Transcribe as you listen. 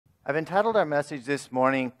I've entitled our message this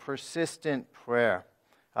morning, Persistent Prayer.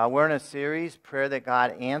 We're in a series, Prayer That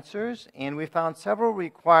God Answers, and we found several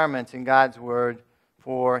requirements in God's Word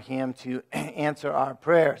for Him to answer our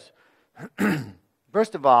prayers.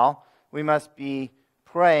 First of all, we must be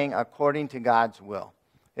praying according to God's will.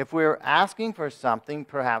 If we're asking for something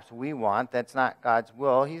perhaps we want that's not God's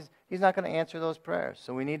will, He's not going to answer those prayers.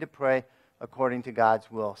 So we need to pray according to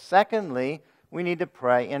God's will. Secondly, we need to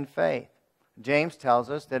pray in faith. James tells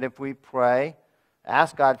us that if we pray,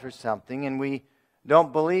 ask God for something, and we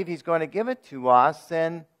don't believe He's going to give it to us,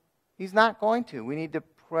 then He's not going to. We need to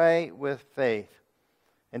pray with faith.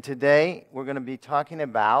 And today, we're going to be talking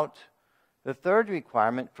about the third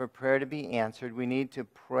requirement for prayer to be answered. We need to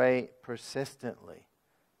pray persistently.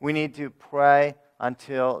 We need to pray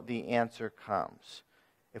until the answer comes.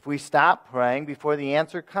 If we stop praying before the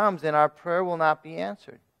answer comes, then our prayer will not be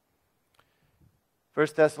answered. 1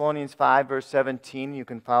 Thessalonians 5, verse 17, you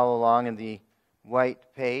can follow along in the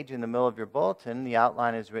white page in the middle of your bulletin. The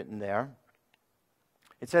outline is written there.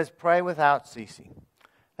 It says, pray without ceasing.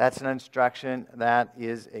 That's an instruction. That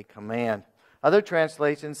is a command. Other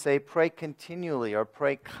translations say pray continually or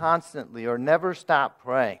pray constantly or never stop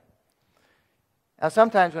praying. Now,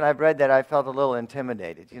 sometimes when I've read that, I felt a little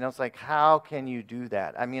intimidated. It's like, how can you do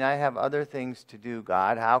that? I mean, I have other things to do,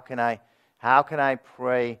 God. How can I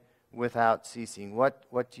pray without ceasing?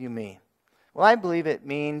 What do you mean? Well, I believe it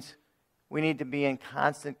means we need to be in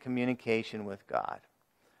constant communication with God.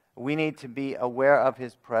 We need to be aware of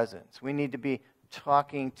His presence. We need to be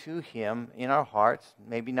talking to Him in our hearts,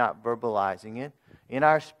 maybe not verbalizing it, in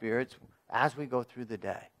our spirits as we go through the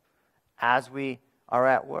day, as we are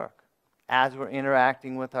at work, as we're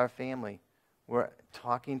interacting with our family. We're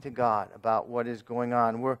talking to God about what is going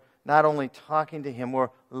on. We're not only talking to Him,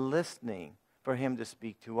 we're listening for Him to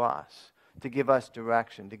speak to us, to give us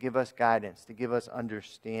direction, to give us guidance, to give us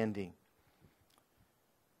understanding.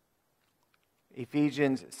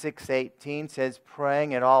 Ephesians 6:18 says,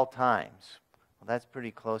 praying at all times. Well, that's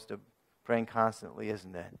pretty close to praying constantly,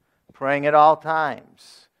 isn't it? Praying at all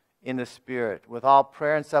times in the Spirit, with all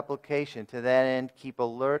prayer and supplication. To that end, keep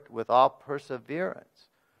alert with all perseverance,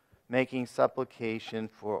 making supplication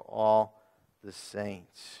for all the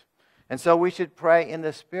saints. And so we should pray in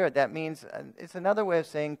the Spirit. That means, it's another way of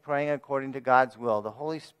saying praying according to God's will. The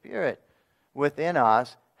Holy Spirit within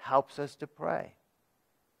us helps us to pray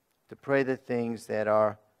the things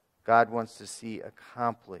that God wants to see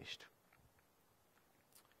accomplished.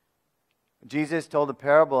 Jesus told a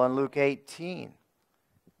parable in Luke 18.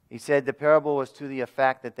 He said the parable was to the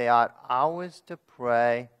effect that they ought always to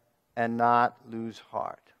pray and not lose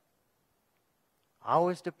heart.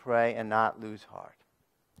 Always to pray and not lose heart.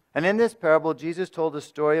 And in this parable, Jesus told a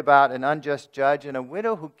story about an unjust judge and a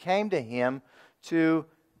widow who came to Him to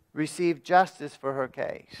receive justice for her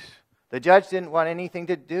case. The judge didn't want anything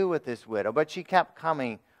to do with this widow, but she kept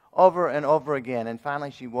coming over and over again. And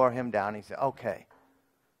finally, she wore him down. He said, okay,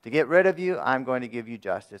 to get rid of you, I'm going to give you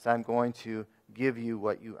justice. I'm going to give you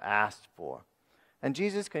what you asked for. And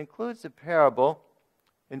Jesus concludes the parable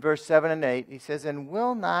in verse 7 and 8. He says, and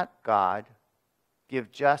will not God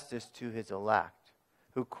give justice to His elect,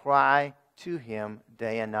 who cry to Him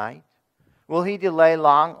day and night? Will He delay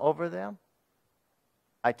long over them?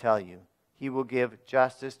 I tell you, He will give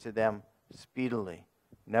justice to them speedily.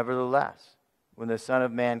 Nevertheless, when the Son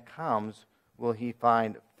of Man comes, will He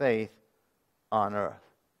find faith on earth?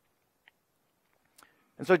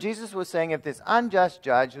 And so Jesus was saying, if this unjust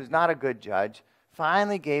judge, who's not a good judge,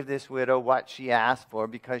 finally gave this widow what she asked for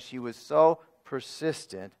because she was so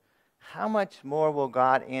persistent, how much more will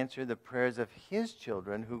God answer the prayers of His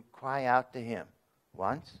children who cry out to Him?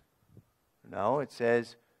 Once? No, it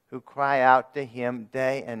says, who cry out to Him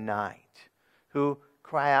day and night. Who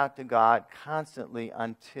cry out to God constantly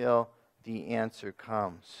until the answer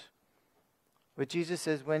comes. But Jesus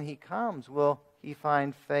says when He comes, will He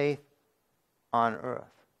find faith on earth?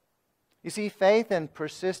 You see, faith and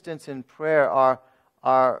persistence in prayer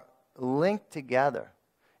are linked together.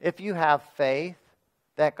 If you have faith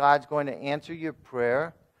that God's going to answer your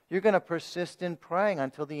prayer, you're going to persist in praying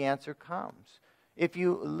until the answer comes. If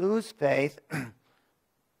you lose faith,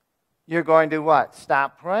 you're going to what?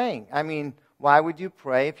 Stop praying. I mean, why would you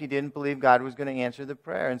pray if you didn't believe God was going to answer the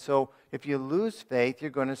prayer? And so if you lose faith,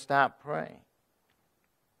 you're going to stop praying.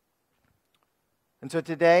 And so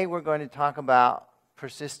today we're going to talk about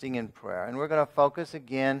persisting in prayer. And we're going to focus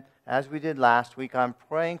again, as we did last week, on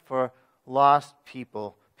praying for lost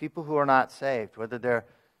people, people who are not saved, whether they're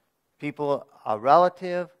people, a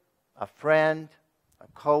relative, a friend, a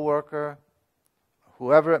coworker,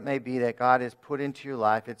 whoever it may be that God has put into your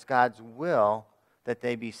life. It's God's will that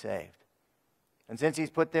they be saved. And since He's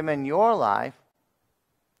put them in your life,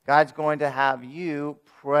 God's going to have you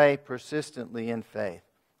pray persistently in faith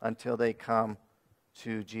until they come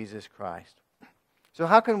to Jesus Christ. So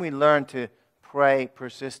how can we learn to pray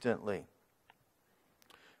persistently?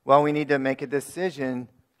 Well, we need to make a decision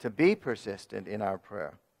to be persistent in our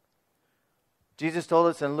prayer. Jesus told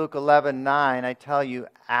us in Luke 11:9, I tell you,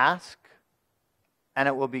 ask, and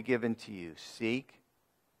it will be given to you. Seek,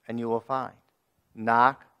 and you will find.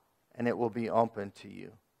 Knock, and it will be opened to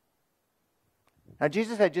you. Now,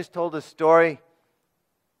 Jesus had just told a story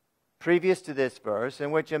previous to this verse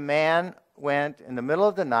in which a man went in the middle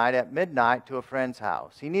of the night at midnight to a friend's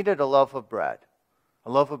house. He needed a loaf of bread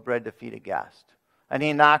to feed a guest. And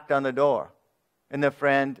he knocked on the door. And the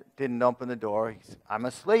friend didn't open the door. He said, I'm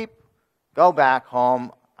asleep. Go back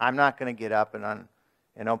home. I'm not going to get up and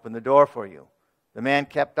open the door for you. The man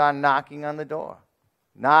kept on knocking on the door.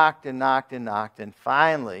 Knocked and knocked and knocked. And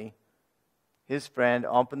finally, his friend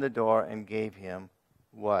opened the door and gave him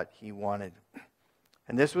what he wanted.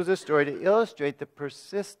 And this was a story to illustrate the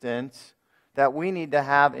persistence that we need to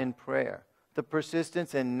have in prayer. The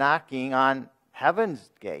persistence in knocking on heaven's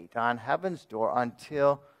gate, on heaven's door,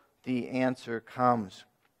 until the answer comes.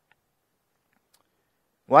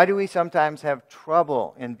 Why do we sometimes have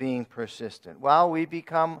trouble in being persistent? Well, we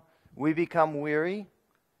become weary.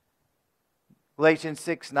 Galatians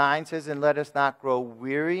 6:9 says, and let us not grow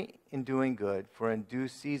weary in doing good, for in due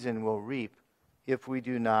season we'll reap if we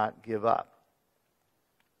do not give up.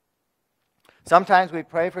 Sometimes we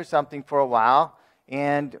pray for something for a while,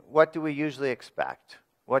 and what do we usually expect?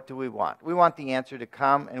 What do we want? We want the answer to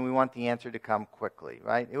come, and we want the answer to come quickly,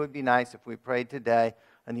 right? It would be nice if we prayed today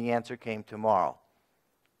and the answer came tomorrow.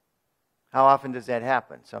 How often does that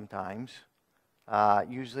happen? Sometimes.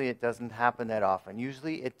 Usually it doesn't happen that often.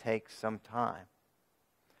 Usually it takes some time.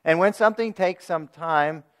 And when something takes some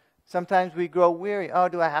time, sometimes we grow weary. Oh,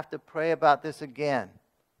 do I have to pray about this again?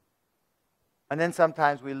 And then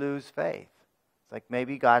sometimes we lose faith. It's like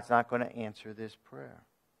maybe God's not going to answer this prayer.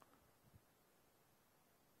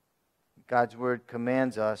 God's word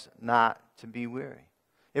commands us not to be weary.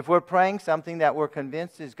 If we're praying something that we're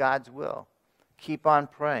convinced is God's will, keep on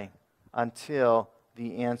praying until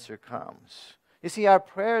the answer comes. You see, our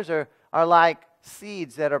prayers are like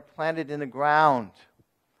seeds that are planted in the ground.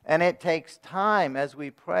 And it takes time as we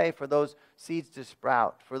pray for those seeds to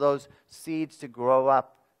sprout, for those seeds to grow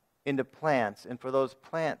up into plants, and for those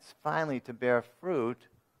plants finally to bear fruit,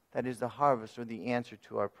 that is the harvest or the answer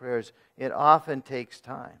to our prayers. It often takes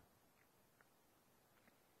time.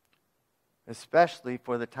 Especially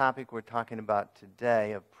for the topic we're talking about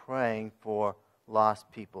today of praying for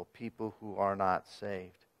lost people, people who are not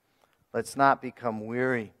saved. Let's not become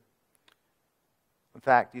weary. In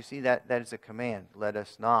fact, you see that is a command. Let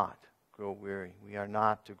us not grow weary. We are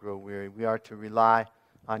not to grow weary. We are to rely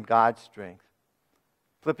on God's strength.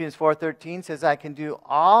 Philippians 4:13 says, I can do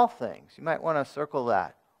all things. You might want to circle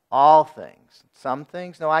that. All things. Some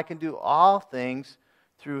things? No, I can do all things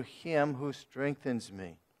through Him who strengthens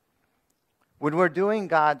me. When we're doing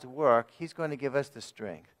God's work, He's going to give us the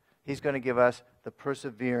strength. He's going to give us the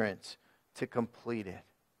perseverance to complete it.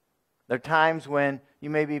 There are times when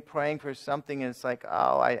you may be praying for something and it's like,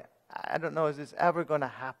 oh, I don't know, is this ever going to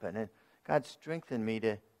happen? And God strengthened me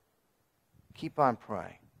to keep on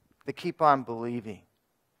praying, to keep on believing.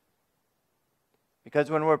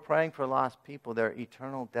 Because when we're praying for lost people, their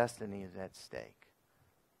eternal destiny is at stake.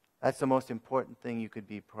 That's the most important thing you could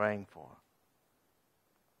be praying for.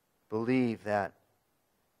 Believe that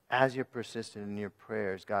as you're persistent in your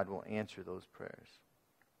prayers, God will answer those prayers.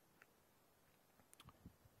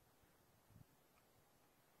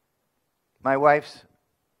 My wife's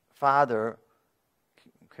father,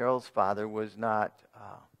 Carol's father, was not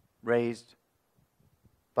raised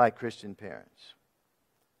by Christian parents.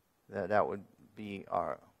 That would be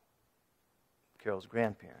Carol's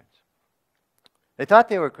grandparents. They thought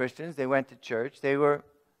they were Christians. They went to church. They were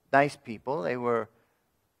nice people. They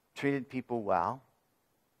treated people well.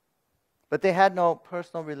 But they had no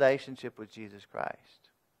personal relationship with Jesus Christ.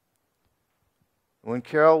 When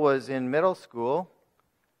Carol was in middle school,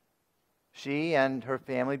 she and her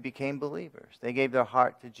family became believers. They gave their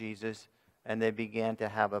heart to Jesus, and they began to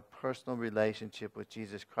have a personal relationship with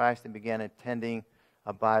Jesus Christ and began attending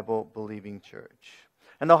a Bible-believing church.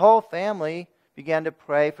 And the whole family began to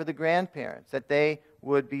pray for the grandparents, that they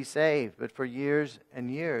would be saved. But for years and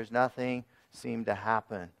years, nothing seemed to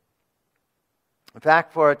happen. In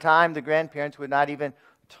fact, for a time, the grandparents would not even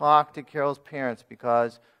talk to Carol's parents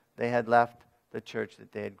because they had left the church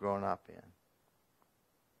that they had grown up in.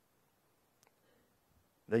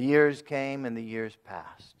 The years came and the years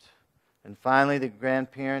passed. And finally,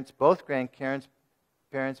 both grandparents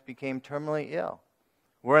parents became terminally ill,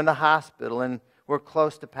 were in the hospital, and were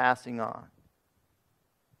close to passing on.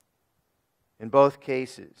 In both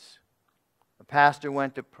cases, a pastor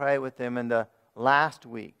went to pray with them in the last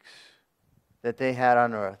weeks that they had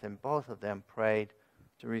on earth, and both of them prayed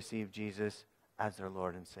to receive Jesus as their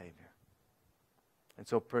Lord and Savior. And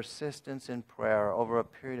so persistence in prayer over a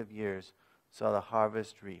period of years saw the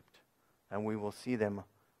harvest reaped, and we will see them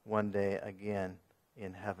one day again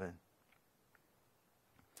in heaven.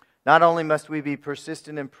 Not only must we be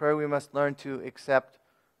persistent in prayer, we must learn to accept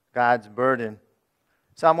God's burden.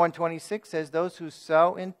 Psalm 126 says, "Those who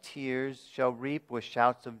sow in tears shall reap with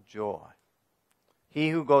shouts of joy. He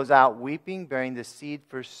who goes out weeping, bearing the seed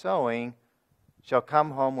for sowing, shall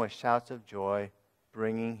come home with shouts of joy,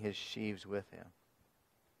 bringing his sheaves with him."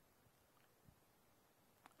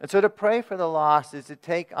 And so to pray for the lost is to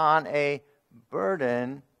take on a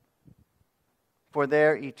burden for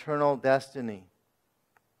their eternal destiny.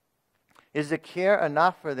 Is to care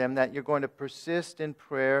enough for them that you're going to persist in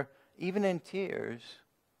prayer, even in tears,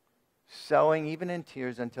 sowing even in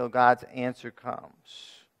tears until God's answer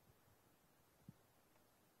comes.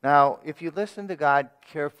 Now, if you listen to God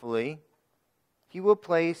carefully, He will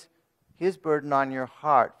place His burden on your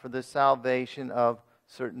heart for the salvation of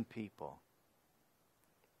certain people.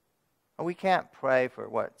 We can't pray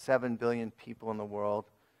for, 7 billion people in the world,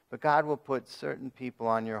 but God will put certain people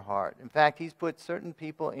on your heart. In fact, He's put certain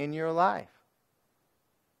people in your life.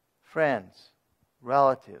 Friends,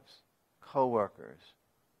 relatives, co-workers.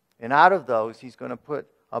 And out of those, He's going to put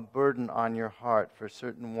a burden on your heart for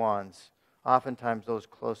certain ones, oftentimes those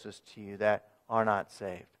closest to you that are not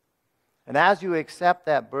saved. And as you accept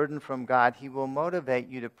that burden from God, He will motivate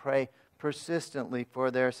you to pray persistently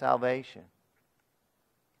for their salvation.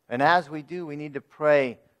 And as we do, we need to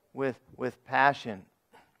pray with passion.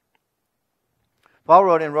 Paul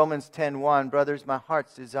wrote in Romans 10:1, "Brothers, my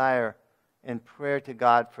heart's desire and prayer to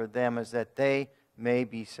God for them is that they may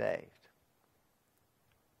be saved."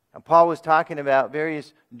 And Paul was talking about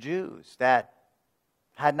various Jews that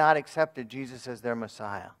had not accepted Jesus as their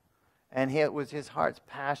Messiah. And it was his heart's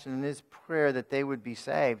passion and his prayer that they would be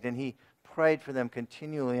saved. And he prayed for them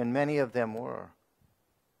continually, and many of them were.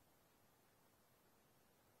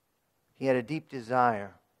 He had a deep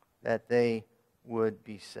desire that they would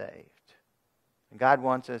be saved. And God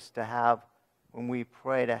wants us to have, when we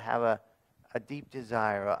pray, to have a deep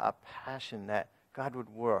desire, a passion that God would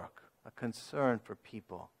work, a concern for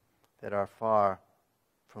people that are far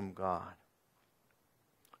from God.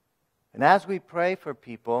 And as we pray for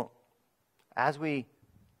people, as we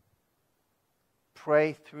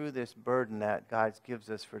pray through this burden that God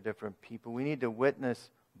gives us for different people, we need to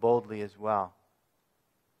witness boldly as well.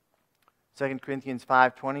 2 Corinthians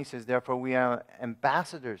 5:20 says, "Therefore we are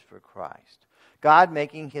ambassadors for Christ, God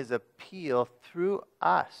making His appeal through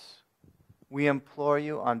us. We implore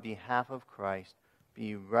you on behalf of Christ,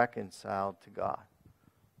 be reconciled to God."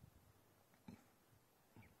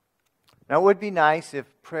 Now, it would be nice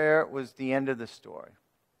if prayer was the end of the story.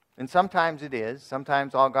 And sometimes it is.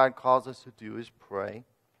 Sometimes all God calls us to do is pray.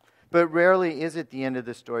 But rarely is it the end of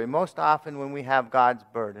the story. Most often when we have God's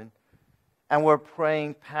burden and we're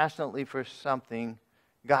praying passionately for something,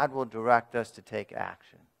 God will direct us to take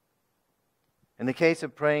action. In the case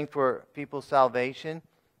of praying for people's salvation,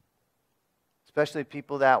 especially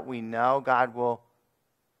people that we know, God will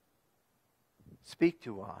speak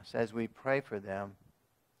to us as we pray for them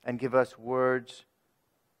and give us words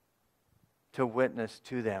to witness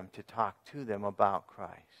to them, to talk to them about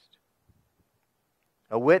Christ.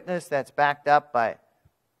 A witness that's backed up by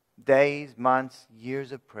days, months,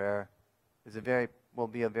 years of prayer will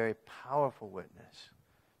be a very powerful witness,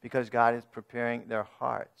 because God is preparing their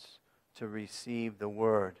hearts to receive the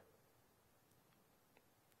Word.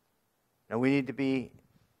 Now we need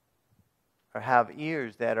to have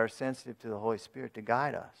ears that are sensitive to the Holy Spirit to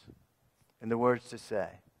guide us in the words to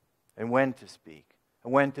say, and when to speak,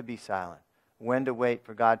 and when to be silent, when to wait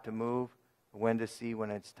for God to move, and when to see when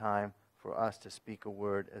it's time for us to speak a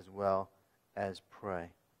word as well as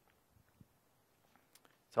pray.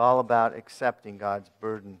 It's all about accepting God's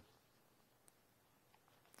burden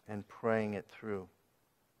and praying it through.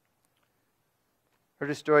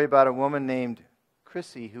 Heard a story about a woman named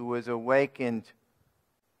Chrissy who was awakened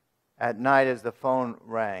at night as the phone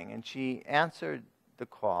rang, and she answered the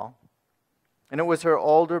call, and it was her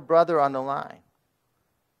older brother on the line.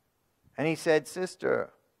 And he said,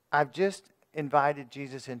 "Sister, I've just invited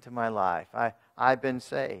Jesus into my life. I've been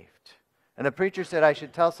saved. And the preacher said I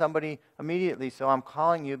should tell somebody immediately, so I'm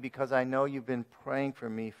calling you because I know you've been praying for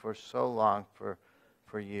me for so long, for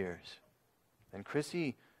years." And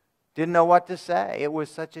Chrissy didn't know what to say. It was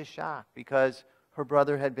such a shock because her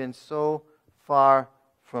brother had been so far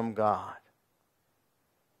from God.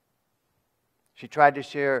 She tried to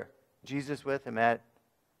share Jesus with him at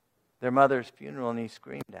their mother's funeral, and he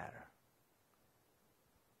screamed at her.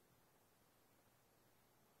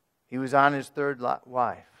 He was on his third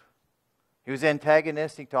wife. He was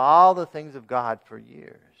antagonistic to all the things of God for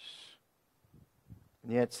years.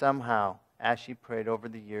 And yet somehow, as she prayed over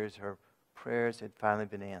the years, her prayers had finally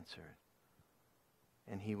been answered.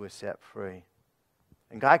 And he was set free.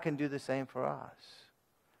 And God can do the same for us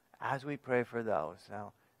as we pray for those.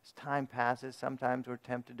 Now, as time passes, sometimes we're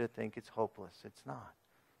tempted to think it's hopeless. It's not.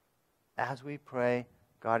 As we pray,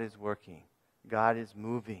 God is working. God is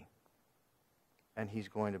moving. And He's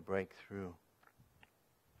going to break through.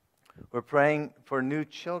 We're praying for new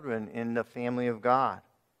children in the family of God.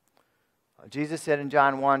 Jesus said in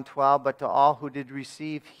John 1:12, "But to all who did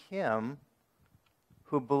receive Him,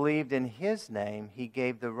 who believed in His name, He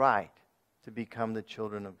gave the right to become the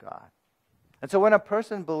children of God." And so when a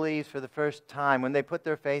person believes for the first time, when they put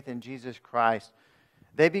their faith in Jesus Christ,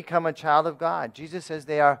 they become a child of God. Jesus says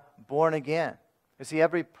they are born again. You see,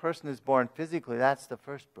 every person is born physically. That's the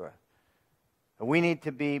first birth. We need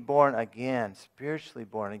to be born again, spiritually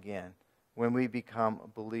born again, when we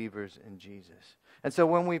become believers in Jesus. And so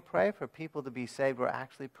when we pray for people to be saved, we're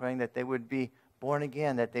actually praying that they would be born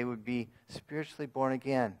again, that they would be spiritually born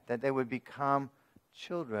again, that they would become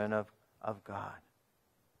children of God.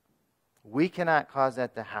 We cannot cause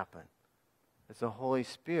that to happen. It's the Holy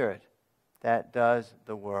Spirit that does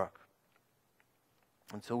the work.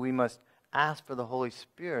 And so we must ask for the Holy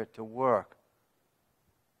Spirit to work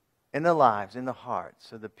in the lives, in the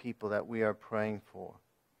hearts of the people that we are praying for.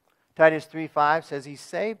 Titus 3:5 says He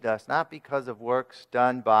saved us not because of works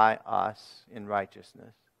done by us in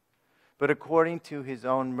righteousness, but according to His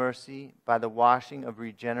own mercy by the washing of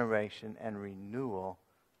regeneration and renewal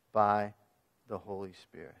by the Holy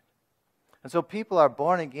Spirit. And so people are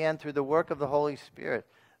born again through the work of the Holy Spirit.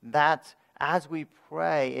 That's, as we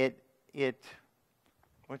pray,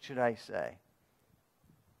 what should I say?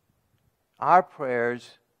 Our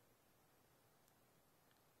prayers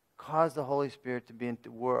cause the Holy Spirit to begin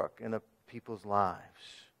to work in people's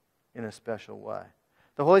lives in a special way.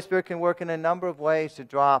 The Holy Spirit can work in a number of ways to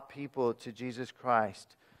draw people to Jesus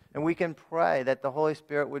Christ. And we can pray that the Holy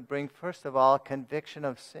Spirit would bring, first of all, a conviction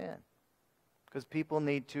of sin. Because people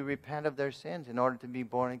need to repent of their sins in order to be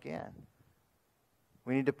born again.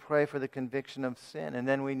 We need to pray for the conviction of sin. And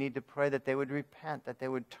then we need to pray that they would repent, that they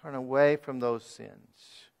would turn away from those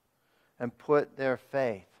sins and put their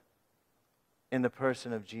faith in the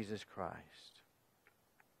person of Jesus Christ.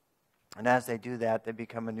 And as they do that, they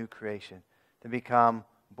become a new creation. They become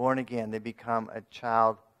born again. They become a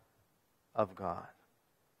child of God.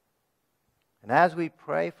 And as we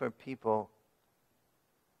pray for people,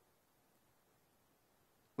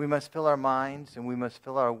 we must fill our minds and we must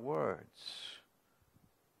fill our words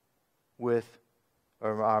with,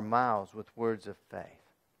 or our mouths with words of faith,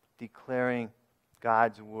 declaring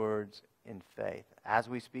God's words in faith as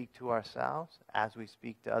we speak to ourselves, as we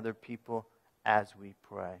speak to other people, as we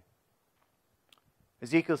pray.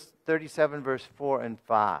 Ezekiel 37 verse 4 and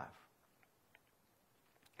 5.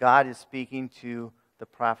 God is speaking to the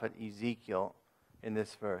prophet Ezekiel in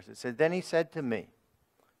this verse. It said, "Then He said to me,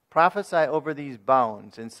 prophesy over these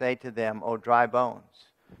bones and say to them, O dry bones,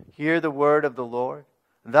 hear the word of the Lord.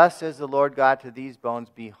 Thus says the Lord God to these bones,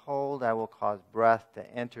 behold, I will cause breath to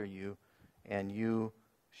enter you, and you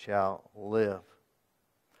shall live."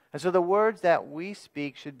 And so the words that we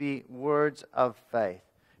speak should be words of faith.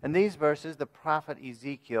 In these verses, the prophet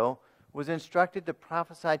Ezekiel was instructed to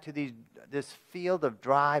prophesy to this field of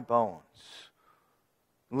dry bones,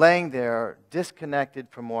 laying there disconnected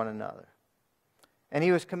from one another. And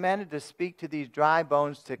he was commanded to speak to these dry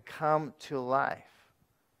bones to come to life.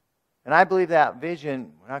 And I believe that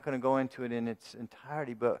vision, we're not going to go into it in its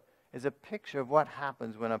entirety, but is a picture of what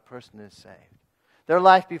happens when a person is saved. Their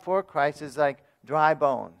life before Christ is like dry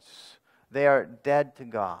bones. They are dead to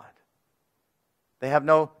God. They have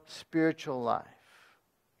no spiritual life.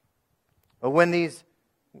 But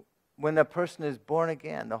when a person is born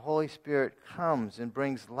again, the Holy Spirit comes and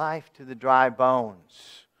brings life to the dry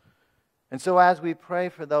bones. And so as we pray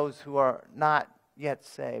for those who are not yet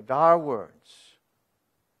saved, our words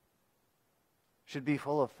should be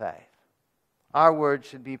full of faith. Our words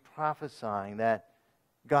should be prophesying that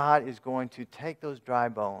God is going to take those dry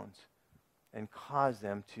bones and cause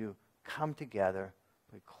them to come together,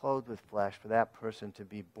 be clothed with flesh, for that person to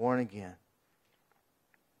be born again.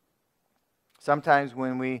 Sometimes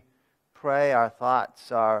when we pray, our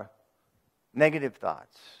thoughts are negative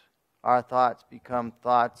thoughts. Our thoughts become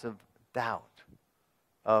thoughts of doubt,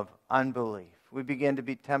 of unbelief. We begin to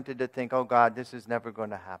be tempted to think, oh God, this is never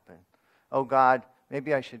going to happen. Oh God,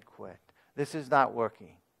 maybe I should quit. This is not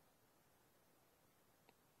working.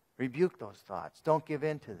 Rebuke those thoughts. Don't give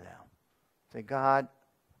in to them. Say, God,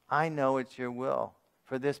 I know it's your will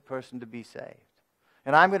for this person to be saved.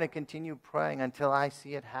 And I'm going to continue praying until I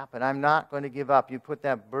see it happen. I'm not going to give up. You put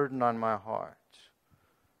that burden on my heart.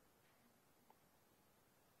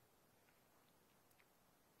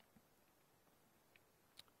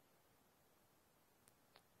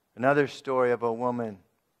 Another story of a woman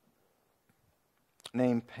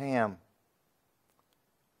named Pam.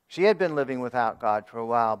 She had been living without God for a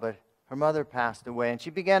while, but her mother passed away, and she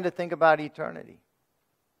began to think about eternity.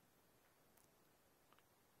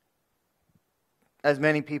 As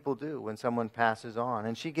many people do when someone passes on.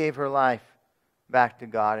 And she gave her life back to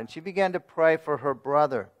God. And she began to pray for her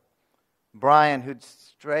brother, Brian, who'd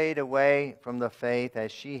strayed away from the faith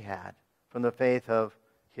as she had, from the faith of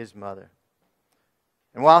his mother.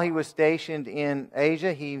 And while he was stationed in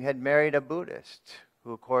Asia, he had married a Buddhist,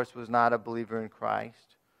 who of course was not a believer in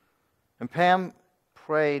Christ. And Pam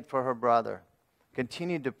prayed for her brother,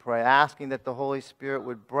 continued to pray, asking that the Holy Spirit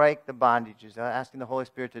would break the bondages, asking the Holy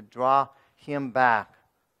Spirit to draw him back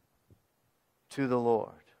to the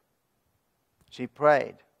Lord. She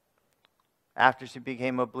prayed after she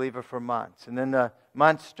became a believer for months. And then the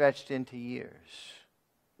months stretched into years.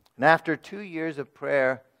 And after 2 years of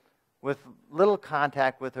prayer, with little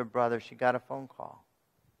contact with her brother, she got a phone call.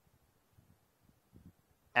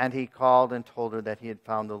 And he called and told her that he had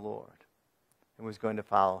found the Lord and was going to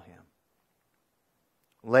follow him.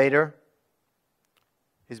 Later,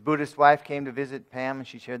 his Buddhist wife came to visit Pam, and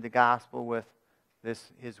she shared the gospel with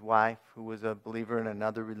his wife, who was a believer in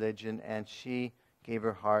another religion, and she gave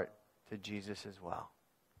her heart to Jesus as well.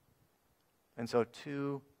 And so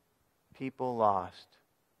 2 people lost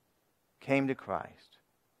came to Christ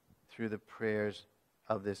through the prayers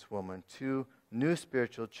of this woman. 2 new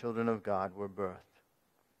spiritual children of God were birthed.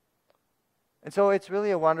 And so it's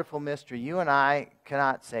really a wonderful mystery. You and I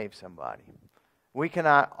cannot save somebody. We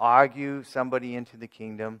cannot argue somebody into the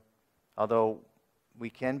kingdom, although we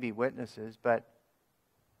can be witnesses, but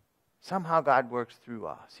somehow God works through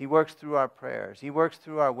us. He works through our prayers. He works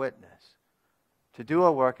through our witness to do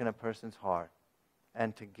a work in a person's heart.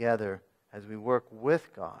 And together, as we work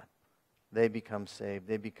with God, they become saved.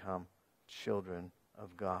 They become children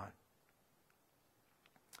of God.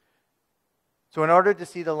 So in order to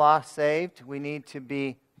see the lost saved, we need to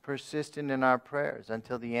be persistent in our prayers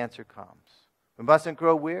until the answer comes. We mustn't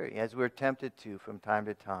grow weary as we're tempted to from time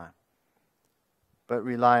to time, but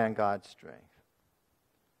rely on God's strength.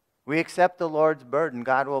 We accept the Lord's burden.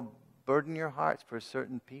 God will burden your hearts for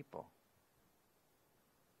certain people.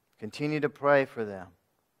 Continue to pray for them.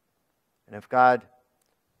 And if God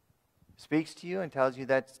speaks to you and tells you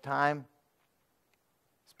that's time,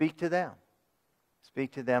 speak to them.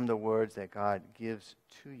 Speak to them the words that God gives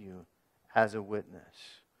to you as a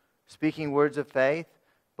witness. Speaking words of faith,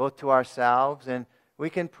 both to ourselves, and we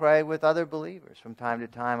can pray with other believers from time to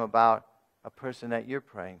time about a person that you're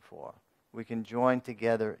praying for. We can join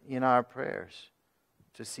together in our prayers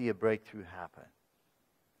to see a breakthrough happen.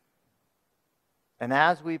 And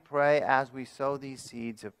as we pray, as we sow these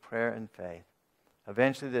seeds of prayer and faith,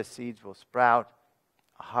 eventually the seeds will sprout,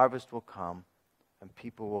 a harvest will come, and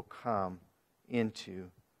people will come into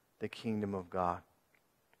the kingdom of God.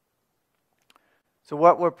 So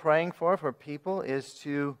what we're praying for people is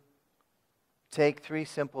to take 3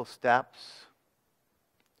 simple steps.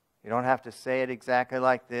 You don't have to say it exactly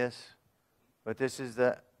like this, but this is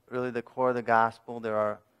really the core of the gospel. There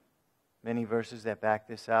are many verses that back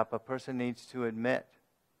this up. A person needs to admit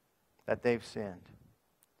that they've sinned.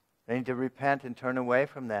 They need to repent and turn away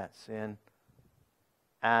from that sin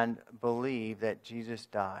and believe that Jesus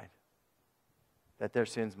died, that their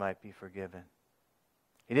sins might be forgiven.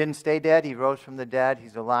 He didn't stay dead. He rose from the dead.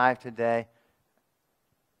 He's alive today.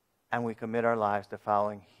 And we commit our lives to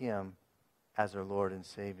following Him as our Lord and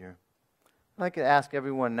Savior. I'd like to ask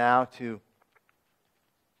everyone now to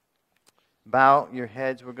bow your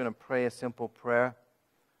heads. We're going to pray a simple prayer.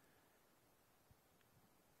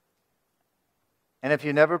 And if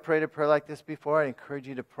you never prayed a prayer like this before, I encourage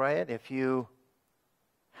you to pray it. If you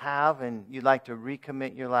have and you'd like to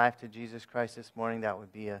recommit your life to Jesus Christ this morning, that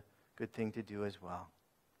would be a good thing to do as well.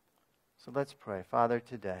 So let's pray. Father,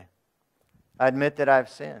 today, I admit that I've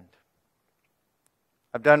sinned.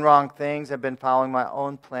 I've done wrong things. I've been following my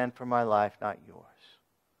own plan for my life, not yours.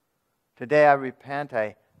 Today I repent.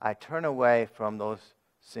 I turn away from those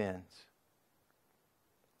sins.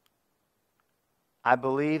 I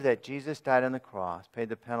believe that Jesus died on the cross, paid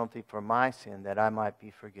the penalty for my sin that I might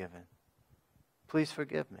be forgiven. Please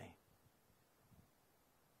forgive me.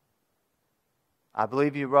 I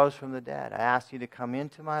believe you rose from the dead. I ask you to come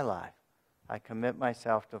into my life. I commit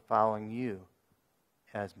myself to following you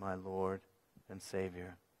as my Lord and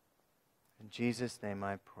Savior. In Jesus' name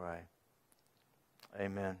I pray.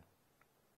 Amen.